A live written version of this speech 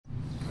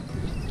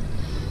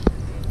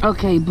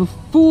Okay,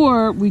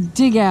 before we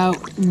dig out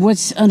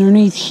what's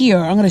underneath here,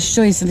 I'm going to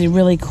show you something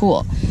really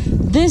cool.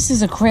 This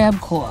is a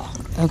crab claw,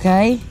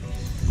 okay?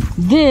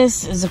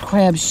 This is a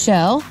crab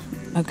shell,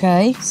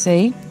 okay?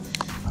 See?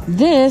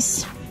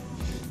 This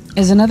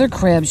is another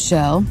crab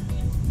shell.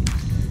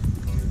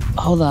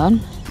 Hold on.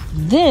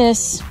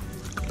 This,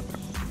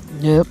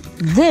 nope.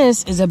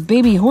 This is a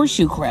baby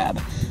horseshoe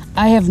crab.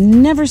 I have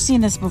never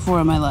seen this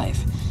before in my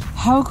life.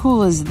 How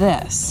cool is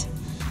this?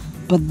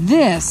 But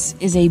this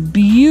is a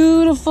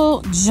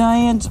beautiful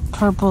giant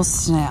purple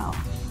snail.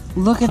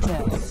 Look at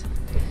this.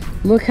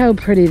 Look how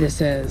pretty this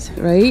is,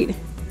 right?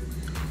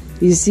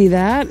 You see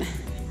that?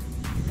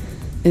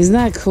 Isn't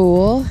that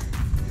cool?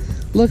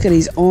 Look at,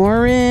 he's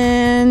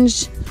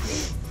orange.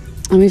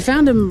 And we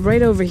found him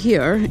right over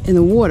here in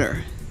the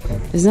water.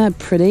 Isn't that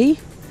pretty?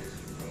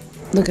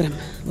 Look at him.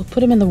 We'll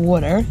put him in the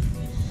water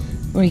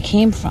where he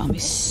came from.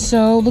 He's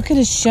so, look at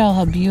his shell,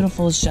 how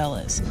beautiful his shell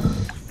is.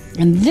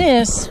 And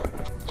this,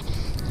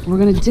 we're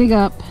gonna dig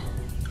up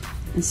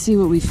and see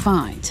what we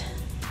find.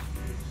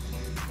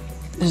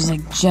 There's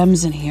like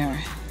gems in here,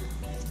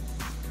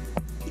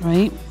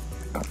 right?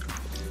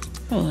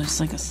 Oh, there's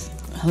like a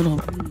little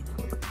bead.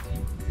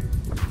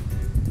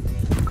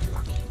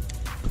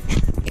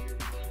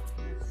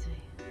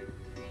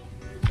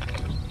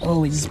 Oh,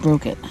 we just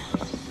broke it.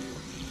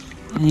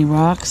 Any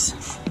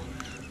rocks?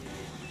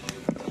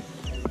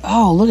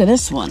 Oh, look at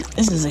this one.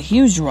 This is a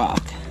huge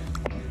rock.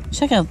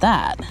 Check out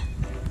that.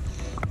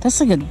 That's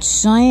like a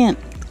giant,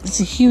 it's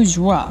a huge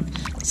rock.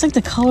 It's like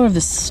the color of the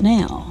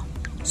snail.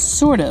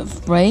 Sort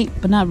of, right?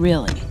 But not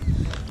really.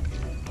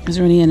 Is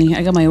there any?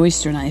 I got my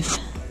oyster knife.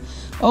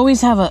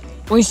 Always have a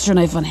oyster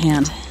knife on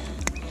hand,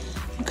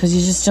 because you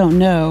just don't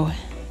know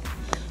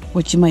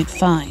what you might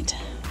find.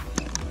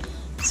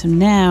 So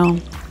now,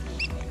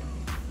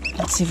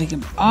 let's see if we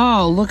can,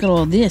 oh, look at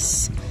all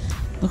this.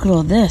 Look at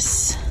all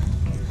this.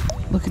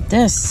 Look at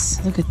this.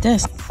 Look at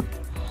this.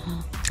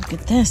 Look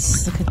at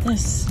this. Look at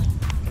this.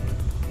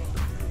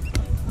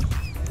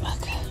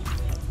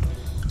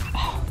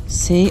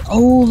 See?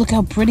 Oh, look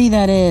how pretty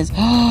that is.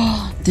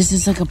 Oh, this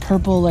is like a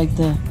purple,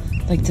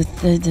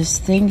 this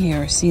thing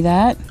here. See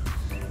that?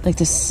 Like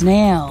the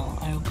snail.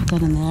 I will put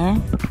that in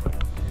there.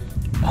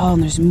 Oh,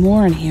 and there's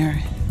more in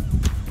here.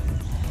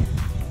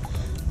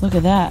 Look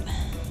at that.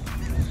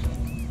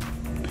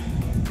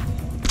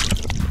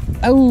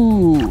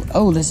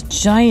 Oh, there's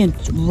giant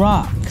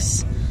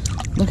rocks.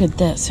 Look at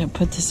this. I'll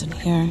put this in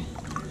here.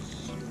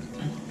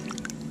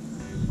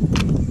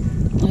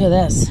 Look at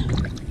this.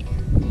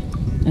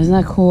 Isn't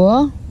that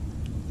cool?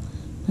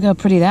 Look how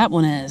pretty that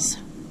one is.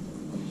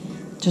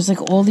 There's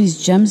like all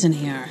these gems in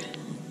here.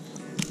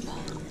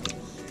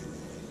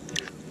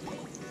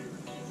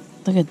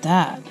 Look at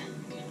that.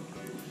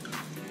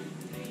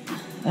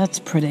 That's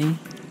pretty.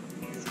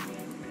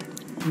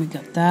 We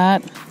got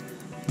that.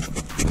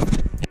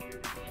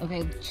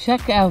 Okay,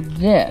 check out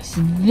this.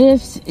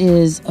 This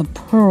is a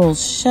pearl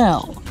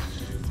shell,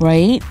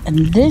 right?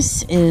 And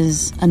this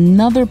is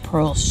another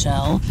pearl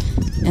shell.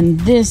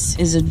 And this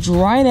is a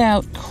dried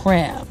out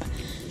crab.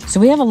 So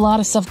we have a lot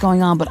of stuff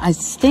going on, but I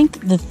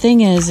think the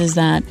thing is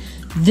that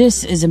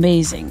this is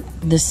amazing.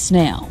 The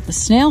snail. The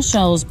snail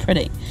shell is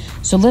pretty.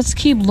 So let's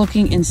keep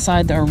looking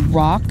inside our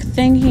rock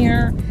thing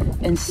here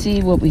and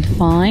see what we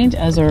find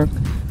as our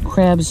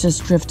crabs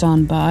just drift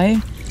on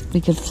by.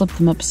 We could flip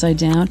them upside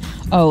down.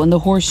 Oh, and the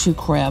horseshoe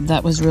crab.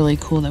 That was really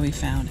cool that we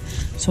found.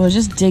 So I'll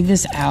just dig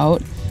this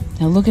out.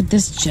 Now look at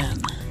this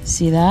gem.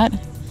 See that?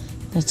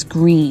 That's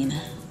green.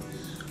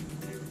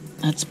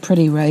 That's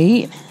pretty,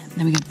 right?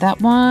 Then we got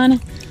that one.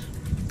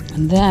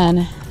 And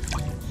then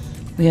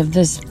we have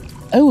this.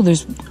 Oh,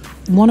 there's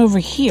one over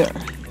here.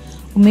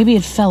 Well, maybe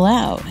it fell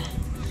out.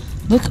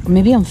 Look,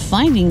 maybe I'm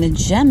finding the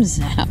gems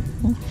now.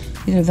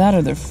 Either that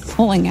or they're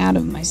falling out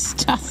of my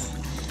stuff.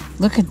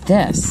 Look at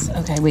this.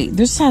 Okay, wait.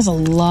 This has a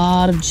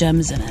lot of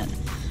gems in it.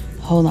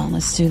 Hold on.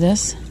 Let's do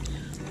this.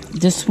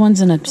 This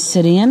one's an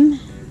obsidian.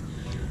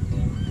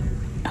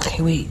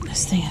 Okay, wait.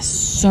 This thing has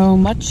so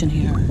much in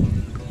here.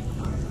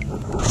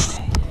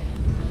 Okay.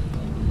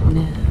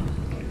 Now.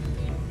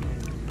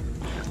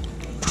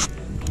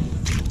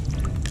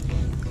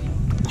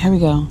 Here we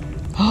go.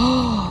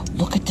 Oh,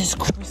 look at this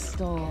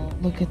crystal.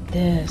 Look at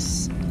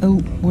this. Oh,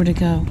 where'd it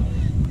go?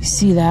 You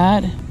see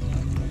that?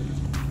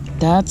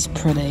 That's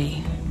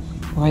pretty.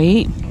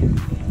 Right?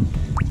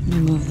 Let me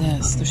move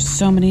this. There's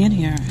so many in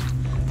here.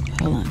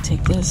 Hold on.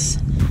 Take this.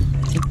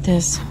 Take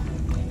this.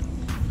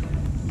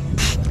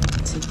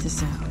 Take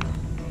this out.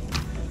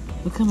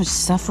 Look how much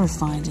stuff we're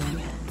finding.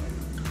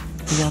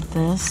 We got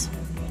this.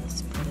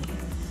 That's pretty.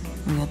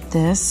 We got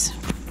this.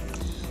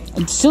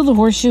 And still the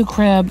horseshoe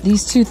crab.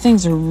 These two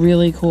things are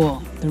really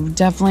cool. They're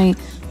definitely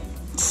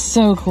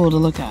so cool to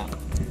look at.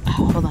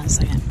 Oh, hold on a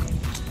second.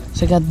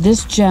 So I got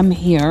this gem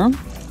here.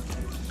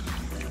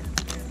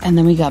 And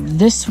then we got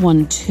this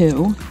one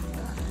too.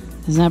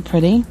 Isn't that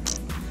pretty?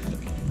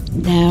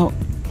 Now,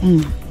 I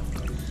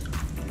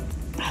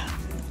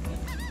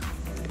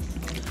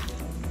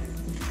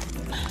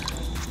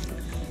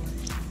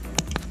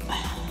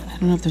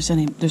don't know if there's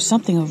any, there's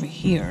something over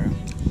here.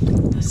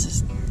 This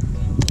is,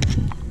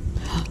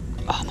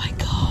 oh my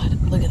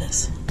God, look at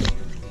this.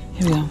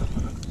 Here we go.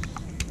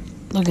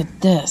 Look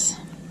at this.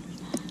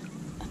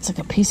 It's like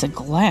a piece of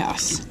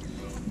glass.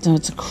 No,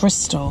 it's a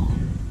crystal.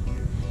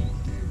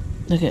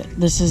 Look at,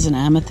 this is an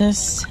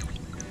amethyst.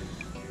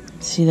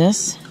 See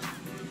this?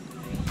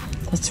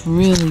 That's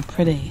really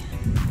pretty.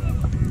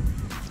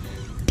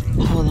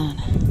 Hold on.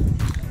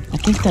 I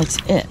think that's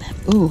it.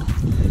 Ooh.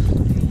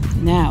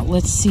 Now,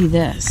 let's see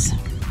this.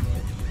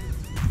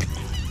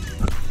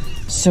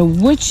 So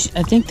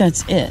I think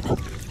that's it.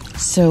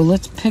 So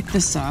let's pick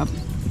this up.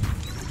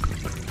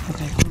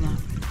 Okay, hold on.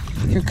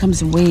 Here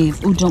comes a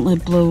wave. Ooh, don't let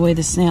it blow away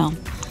the snail.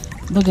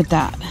 Look at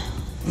that.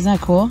 Isn't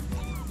that cool?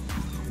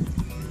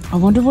 I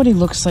wonder what he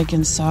looks like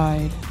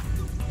inside.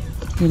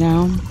 You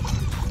know?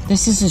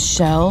 This is a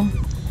shell.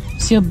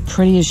 See how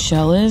pretty his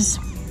shell is?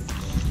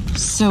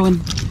 So in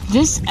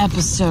this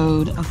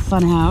episode of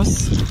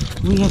Funhouse,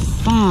 we have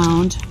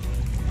found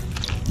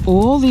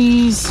all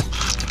these,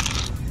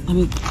 let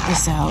me get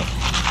this out,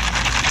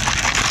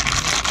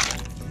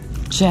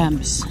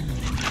 gems.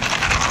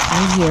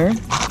 Right here.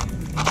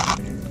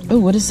 Oh,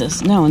 what is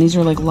this? No, and these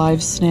are like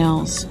live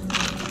snails.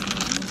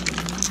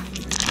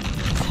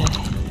 Okay.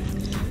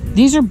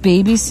 These are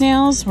baby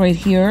snails right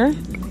here,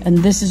 and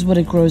this is what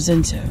it grows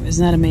into.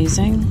 Isn't that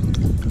amazing?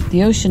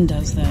 The ocean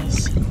does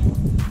this.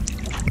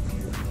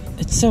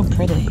 It's so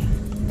pretty.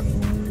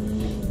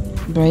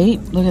 Right?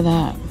 Look at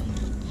that.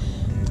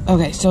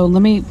 Okay, so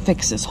let me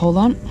fix this. Hold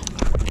on.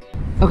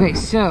 Okay,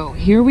 so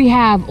here we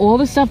have all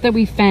the stuff that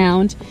we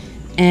found,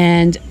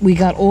 and we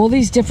got all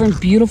these different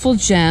beautiful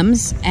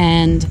gems,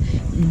 and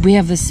we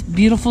have this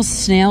beautiful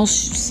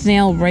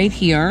snail right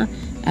here.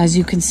 As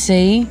you can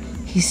see,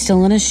 he's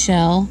still in his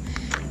shell.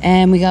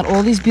 And we got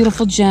all these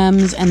beautiful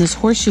gems and this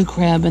horseshoe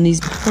crab and these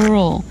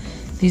pearl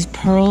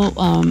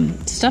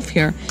stuff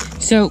here.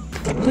 So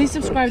please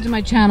subscribe to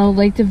my channel,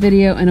 like the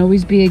video, and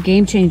always be a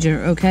game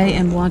changer, okay?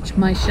 And watch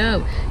my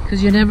show,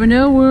 because you never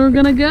know where we're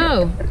gonna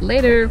go.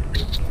 Later.